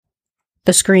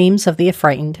The screams of the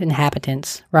affrighted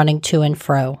inhabitants running to and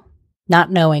fro, not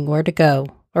knowing where to go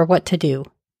or what to do.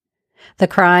 The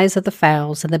cries of the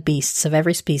fowls and the beasts of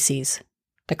every species,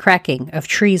 the cracking of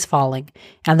trees falling,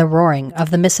 and the roaring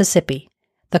of the Mississippi,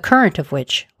 the current of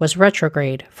which was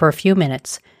retrograde for a few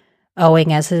minutes,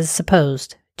 owing, as is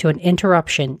supposed, to an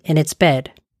interruption in its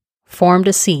bed, formed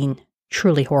a scene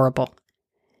truly horrible.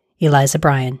 Eliza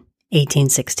Bryan,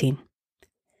 1816.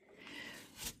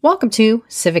 Welcome to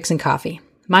Civics and Coffee.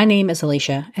 My name is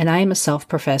Alicia, and I am a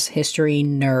self-professed history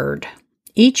nerd.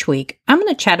 Each week, I'm going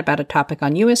to chat about a topic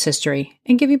on U.S. history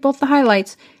and give you both the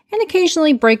highlights and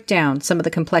occasionally break down some of the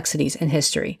complexities in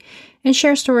history and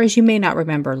share stories you may not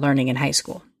remember learning in high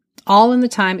school, all in the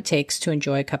time it takes to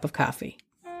enjoy a cup of coffee.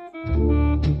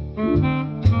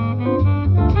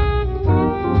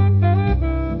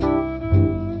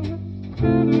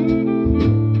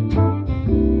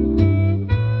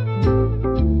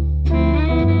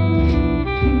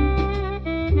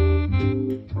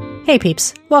 Hey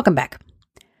peeps, welcome back.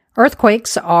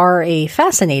 Earthquakes are a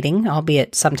fascinating,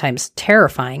 albeit sometimes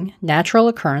terrifying, natural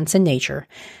occurrence in nature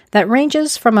that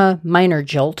ranges from a minor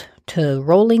jolt to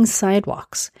rolling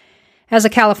sidewalks. As a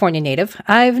California native,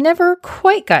 I've never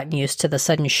quite gotten used to the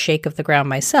sudden shake of the ground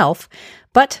myself,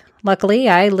 but luckily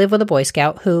I live with a Boy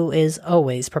Scout who is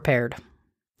always prepared.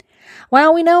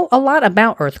 While we know a lot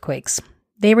about earthquakes,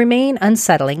 they remain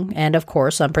unsettling and, of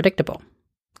course, unpredictable.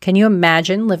 Can you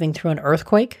imagine living through an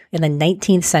earthquake in the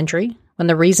 19th century when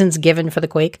the reasons given for the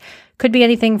quake could be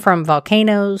anything from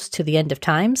volcanoes to the end of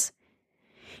times?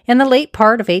 In the late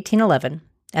part of 1811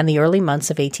 and the early months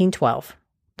of 1812,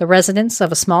 the residents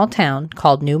of a small town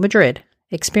called New Madrid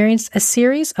experienced a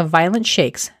series of violent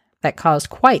shakes that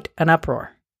caused quite an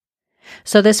uproar.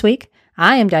 So this week,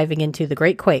 I am diving into the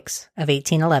Great Quakes of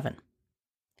 1811.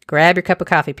 Grab your cup of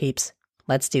coffee, peeps.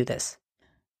 Let's do this.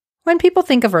 When people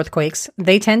think of earthquakes,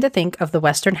 they tend to think of the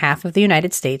western half of the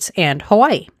United States and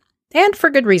Hawaii. And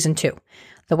for good reason, too.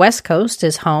 The West Coast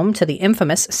is home to the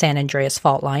infamous San Andreas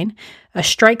Fault Line, a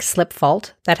strike-slip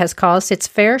fault that has caused its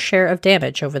fair share of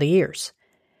damage over the years.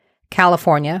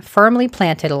 California, firmly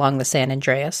planted along the San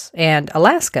Andreas, and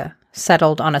Alaska,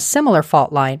 settled on a similar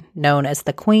fault line known as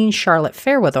the Queen Charlotte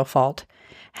Fairweather Fault,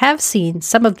 have seen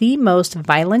some of the most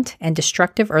violent and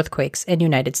destructive earthquakes in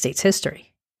United States history.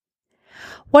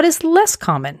 What is less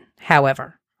common,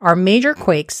 however, are major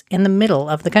quakes in the middle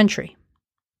of the country.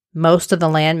 Most of the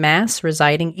land mass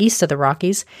residing east of the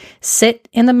Rockies sit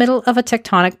in the middle of a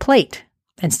tectonic plate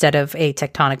instead of a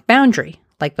tectonic boundary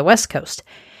like the West Coast,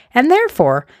 and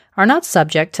therefore are not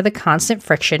subject to the constant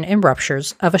friction and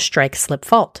ruptures of a strike-slip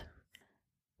fault.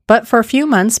 But for a few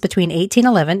months between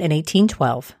 1811 and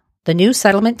 1812, the new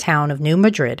settlement town of New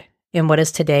Madrid, in what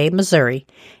is today Missouri,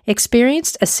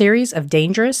 experienced a series of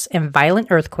dangerous and violent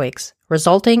earthquakes,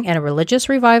 resulting in a religious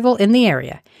revival in the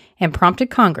area and prompted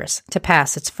Congress to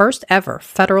pass its first ever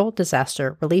federal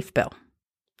disaster relief bill.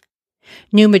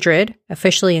 New Madrid,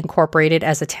 officially incorporated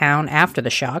as a town after the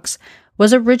shocks,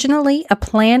 was originally a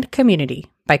planned community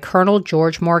by Colonel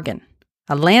George Morgan,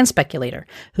 a land speculator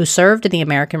who served in the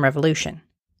American Revolution.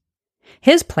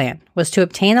 His plan was to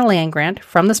obtain a land grant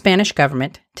from the Spanish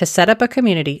government to set up a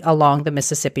community along the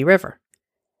Mississippi River.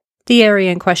 The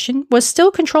area in question was still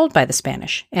controlled by the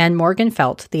Spanish, and Morgan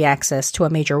felt the access to a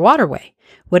major waterway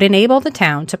would enable the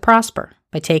town to prosper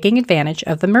by taking advantage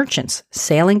of the merchants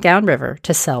sailing downriver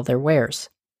to sell their wares.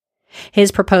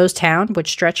 His proposed town would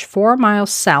stretch 4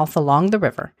 miles south along the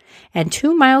river and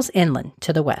 2 miles inland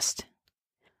to the west.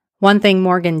 One thing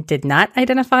Morgan did not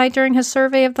identify during his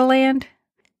survey of the land: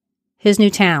 his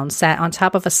new town sat on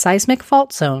top of a seismic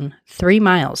fault zone 3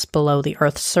 miles below the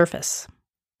Earth's surface.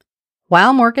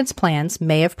 While Morgan's plans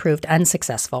may have proved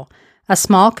unsuccessful, a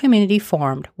small community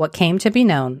formed what came to be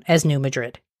known as New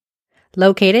Madrid.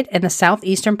 Located in the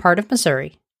southeastern part of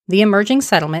Missouri, the emerging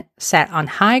settlement sat on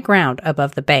high ground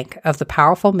above the bank of the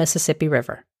powerful Mississippi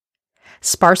River.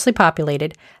 Sparsely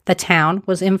populated, the town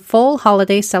was in full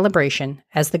holiday celebration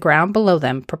as the ground below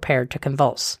them prepared to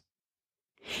convulse.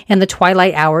 In the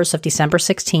twilight hours of December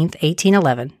 16,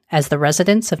 1811, as the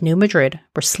residents of New Madrid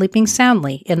were sleeping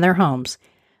soundly in their homes,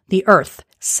 the earth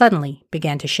suddenly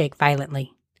began to shake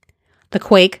violently. The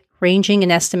quake, ranging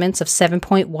in estimates of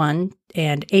 7.1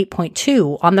 and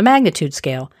 8.2 on the magnitude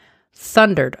scale,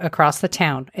 thundered across the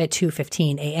town at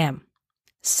 2:15 a.m.,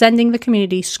 sending the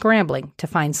community scrambling to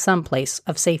find some place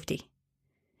of safety.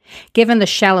 Given the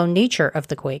shallow nature of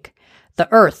the quake, the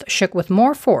earth shook with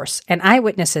more force, and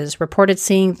eyewitnesses reported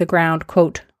seeing the ground,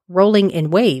 quote, rolling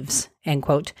in waves, end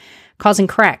quote, causing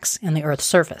cracks in the earth's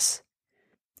surface.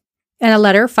 In a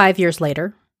letter 5 years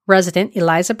later, resident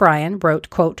Eliza Bryan wrote,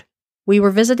 quote, we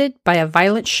were visited by a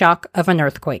violent shock of an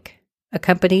earthquake,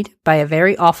 accompanied by a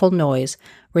very awful noise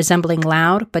resembling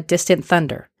loud but distant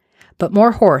thunder, but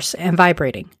more hoarse and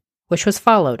vibrating, which was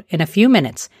followed in a few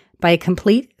minutes by a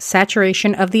complete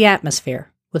saturation of the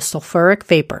atmosphere with sulfuric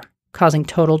vapor, causing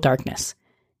total darkness."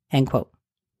 End quote.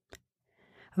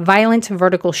 Violent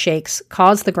vertical shakes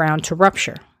caused the ground to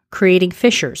rupture, creating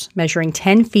fissures measuring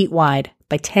 10 feet wide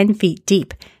by 10 feet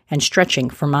deep and stretching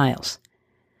for miles.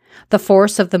 The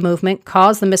force of the movement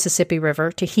caused the Mississippi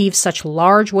River to heave such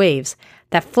large waves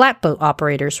that flatboat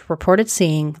operators reported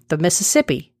seeing the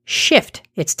Mississippi shift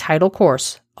its tidal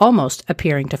course, almost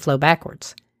appearing to flow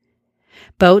backwards.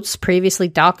 Boats previously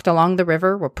docked along the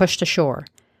river were pushed ashore.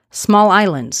 Small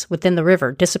islands within the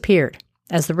river disappeared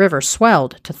as the river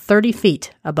swelled to 30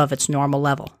 feet above its normal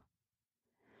level.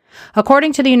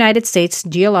 According to the United States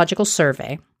Geological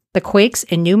Survey, the quakes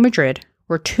in New Madrid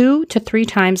were 2 to 3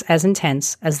 times as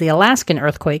intense as the Alaskan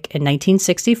earthquake in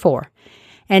 1964,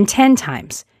 and 10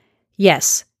 times,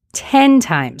 yes, 10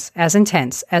 times as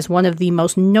intense as one of the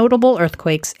most notable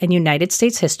earthquakes in United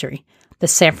States history, the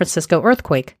San Francisco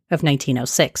earthquake of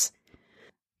 1906.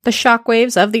 The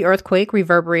shockwaves of the earthquake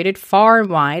reverberated far and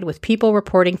wide, with people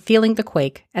reporting feeling the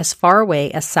quake as far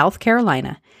away as South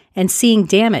Carolina and seeing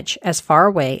damage as far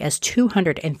away as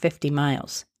 250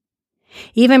 miles.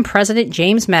 Even President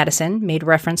James Madison made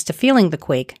reference to feeling the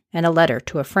quake in a letter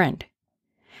to a friend.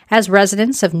 As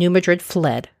residents of New Madrid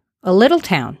fled, a little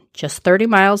town just 30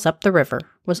 miles up the river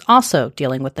was also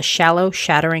dealing with the shallow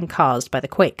shattering caused by the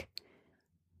quake.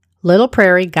 Little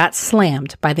Prairie got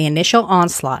slammed by the initial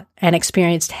onslaught and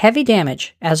experienced heavy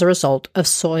damage as a result of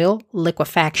soil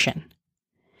liquefaction.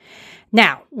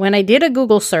 Now, when I did a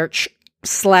Google search /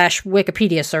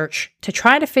 Wikipedia search to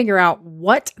try to figure out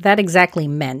what that exactly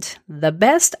meant, the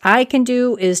best I can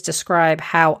do is describe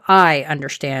how I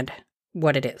understand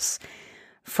what it is.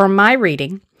 From my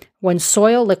reading, when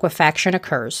soil liquefaction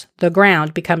occurs, the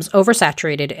ground becomes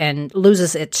oversaturated and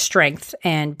loses its strength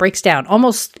and breaks down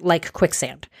almost like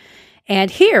quicksand. And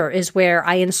here is where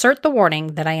I insert the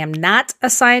warning that I am not a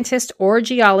scientist or a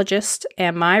geologist,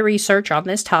 and my research on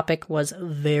this topic was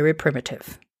very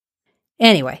primitive.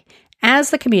 Anyway,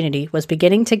 as the community was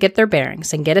beginning to get their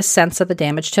bearings and get a sense of the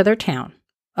damage to their town,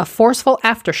 a forceful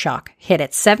aftershock hit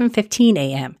at 7:15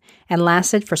 a.m. and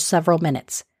lasted for several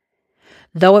minutes.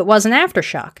 Though it was an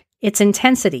aftershock, its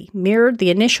intensity mirrored the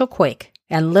initial quake,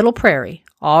 and Little Prairie,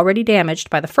 already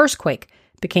damaged by the first quake,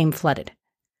 became flooded.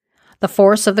 The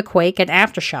force of the quake and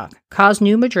aftershock caused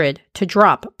New Madrid to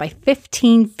drop by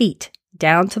 15 feet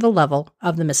down to the level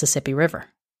of the Mississippi River.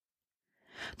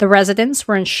 The residents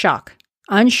were in shock,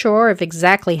 unsure of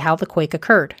exactly how the quake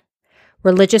occurred.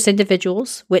 Religious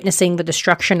individuals, witnessing the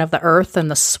destruction of the earth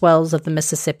and the swells of the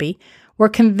Mississippi, were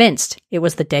convinced it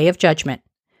was the Day of Judgment,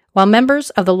 while members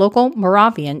of the local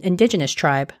Moravian indigenous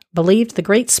tribe believed the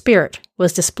Great Spirit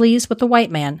was displeased with the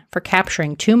white man for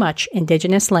capturing too much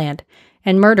indigenous land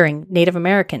and murdering Native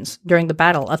Americans during the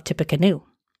Battle of Tippecanoe.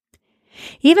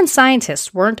 Even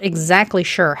scientists weren't exactly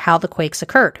sure how the quakes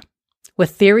occurred,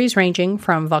 with theories ranging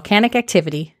from volcanic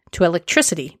activity to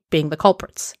electricity being the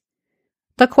culprits.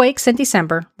 The quakes in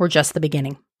December were just the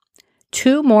beginning.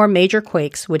 2 more major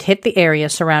quakes would hit the area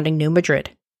surrounding New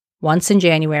Madrid, once in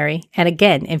January and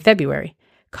again in February,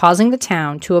 causing the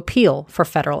town to appeal for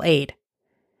federal aid.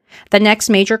 The next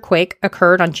major quake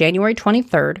occurred on January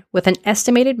 23rd with an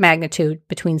estimated magnitude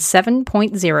between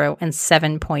 7.0 and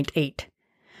 7.8.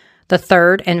 The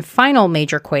third and final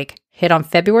major quake hit on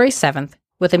February 7th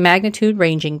with a magnitude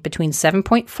ranging between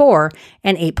 7.4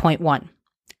 and 8.1.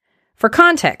 For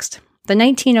context, the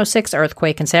 1906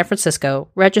 earthquake in San Francisco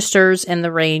registers in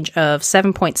the range of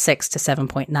 7.6 to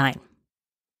 7.9.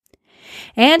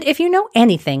 And if you know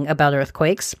anything about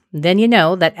earthquakes, then you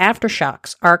know that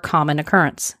aftershocks are a common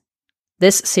occurrence.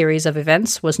 This series of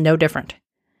events was no different.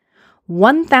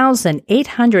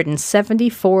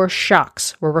 1,874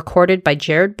 shocks were recorded by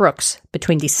Jared Brooks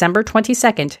between December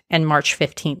 22nd and March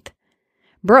 15th.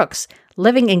 Brooks,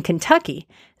 living in Kentucky,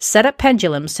 set up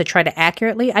pendulums to try to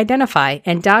accurately identify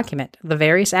and document the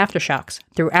various aftershocks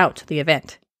throughout the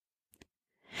event.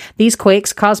 These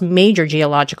quakes caused major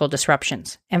geological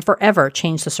disruptions and forever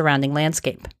changed the surrounding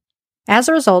landscape. As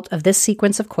a result of this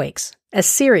sequence of quakes, a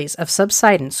series of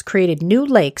subsidence created new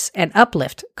lakes and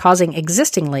uplift, causing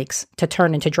existing lakes to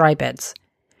turn into dry beds.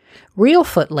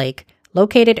 Reelfoot Lake,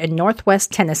 located in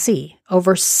northwest Tennessee,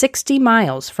 over 60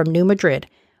 miles from New Madrid,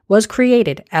 was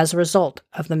created as a result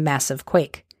of the massive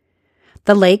quake.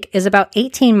 The lake is about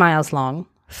 18 miles long,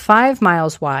 5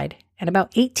 miles wide, and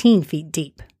about 18 feet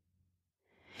deep.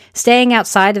 Staying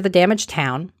outside of the damaged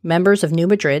town, members of New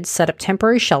Madrid set up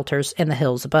temporary shelters in the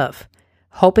hills above.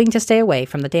 hoping to stay away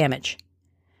from the damage.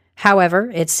 However,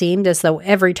 it seemed as though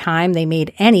every time they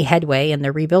made any headway in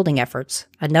their rebuilding efforts,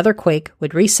 another quake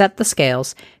would reset the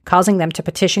scales, causing them to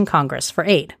petition Congress for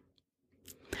aid.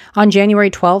 On January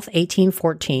 12,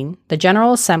 1814, the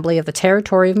General Assembly of the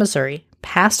Territory of Missouri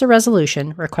passed a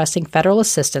resolution requesting federal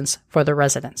assistance for the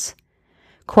residents.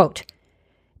 Quote,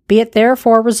 "Be it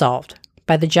therefore resolved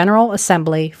by the General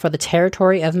Assembly for the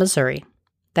Territory of Missouri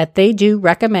that they do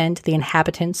recommend the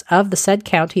inhabitants of the said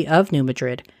county of New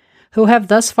Madrid, who have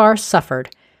thus far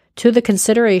suffered, to the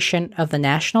consideration of the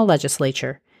national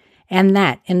legislature, and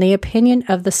that, in the opinion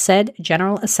of the said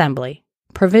General Assembly,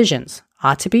 provisions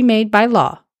ought to be made by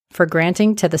law for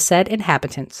granting to the said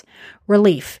inhabitants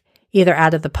relief either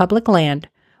out of the public land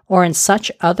or in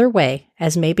such other way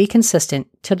as may be consistent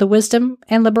to the wisdom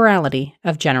and liberality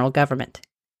of general government."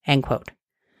 End quote.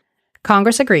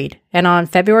 Congress agreed, and on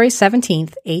February 17,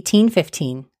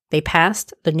 1815, they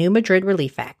passed the New Madrid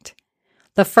Relief Act,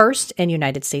 the first in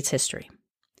United States history.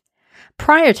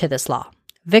 Prior to this law,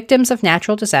 victims of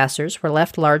natural disasters were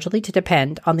left largely to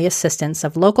depend on the assistance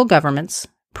of local governments,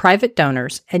 private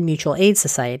donors, and mutual aid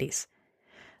societies.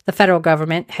 The federal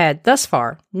government had thus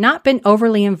far not been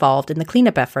overly involved in the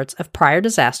cleanup efforts of prior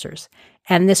disasters,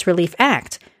 and this Relief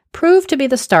Act proved to be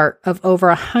the start of over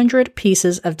 100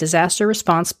 pieces of disaster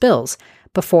response bills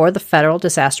before the Federal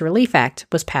Disaster Relief Act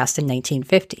was passed in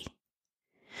 1950.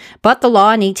 But the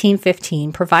law in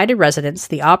 1815 provided residents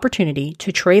the opportunity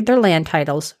to trade their land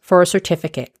titles for a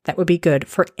certificate that would be good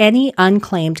for any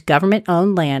unclaimed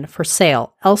government-owned land for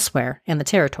sale elsewhere in the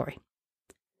territory.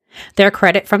 Their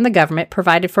credit from the government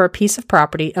provided for a piece of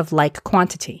property of like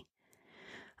quantity.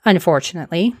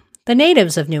 Unfortunately, the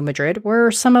natives of New Madrid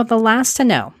were some of the last to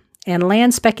know, and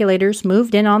land speculators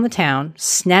moved in on the town,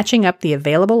 snatching up the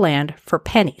available land for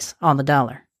pennies on the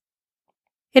dollar.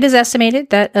 It is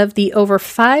estimated that of the over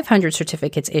 500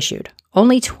 certificates issued,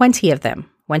 only 20 of them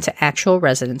went to actual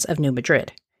residents of New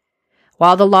Madrid.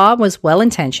 While the law was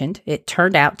well-intentioned, it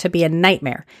turned out to be a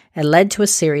nightmare and led to a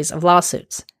series of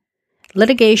lawsuits.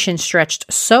 Litigation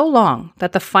stretched so long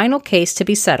that the final case to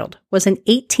be settled was in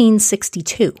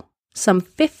 1862, some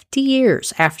 50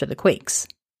 years after the quakes.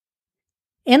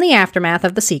 In the aftermath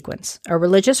of the sequence, a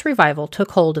religious revival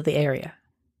took hold of the area.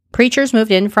 Preachers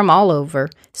moved in from all over,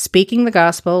 speaking the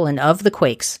gospel and of the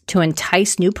quakes to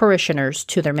entice new parishioners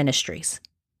to their ministries.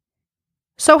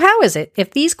 So how is it,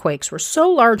 if these quakes were so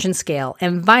large in scale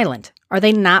and violent, are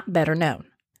they not better known?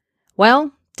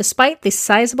 Well, despite the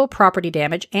sizable property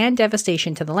damage and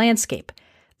devastation to the landscape,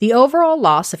 the overall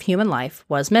loss of human life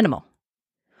was minimal.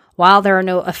 While there are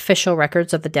no official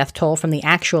records of the death toll from the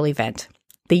actual event,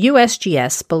 the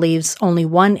USGS believes only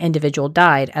one individual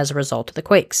died as a result of the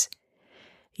quakes.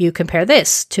 You compare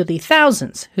this to the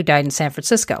thousands who died in San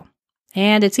Francisco,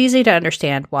 and it's easy to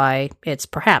understand why it's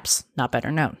perhaps not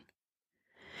better known.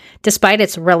 Despite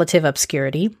its relative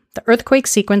obscurity, the earthquake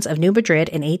sequence of New Madrid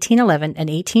in 1811 and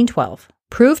 1812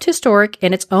 proved historic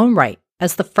in its own right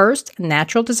as the first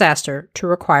natural disaster to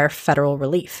require federal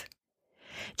relief.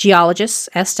 Geologists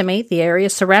estimate the area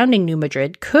surrounding New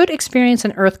Madrid could experience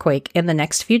an earthquake in the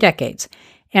next few decades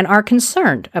and are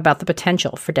concerned about the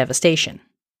potential for devastation.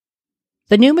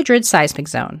 The New Madrid seismic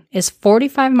zone is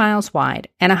 45 miles wide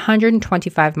and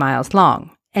 125 miles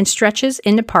long and stretches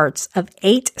into parts of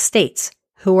 8 states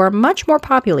who are much more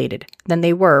populated than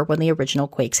they were when the original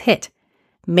quakes hit,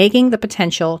 making the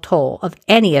potential toll of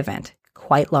any event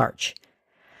quite large.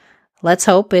 Let's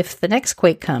hope if the next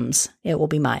quake comes, it will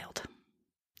be mild.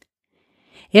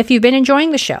 If you've been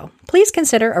enjoying the show, please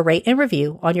consider a rate and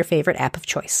review on your favorite app of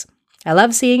choice. I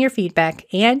love seeing your feedback,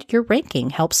 and your ranking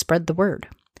helps spread the word.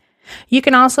 You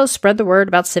can also spread the word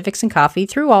about Civics and Coffee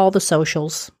through all the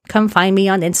socials. Come find me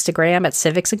on Instagram at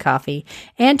Civics and Coffee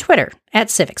and Twitter at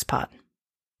CivicsPod.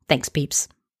 Thanks, peeps.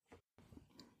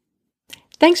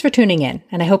 Thanks for tuning in,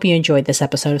 and I hope you enjoyed this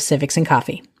episode of Civics and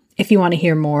Coffee. If you want to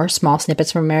hear more small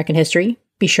snippets from American history,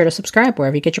 be sure to subscribe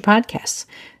wherever you get your podcasts.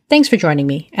 Thanks for joining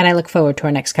me, and I look forward to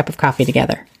our next cup of coffee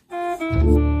together.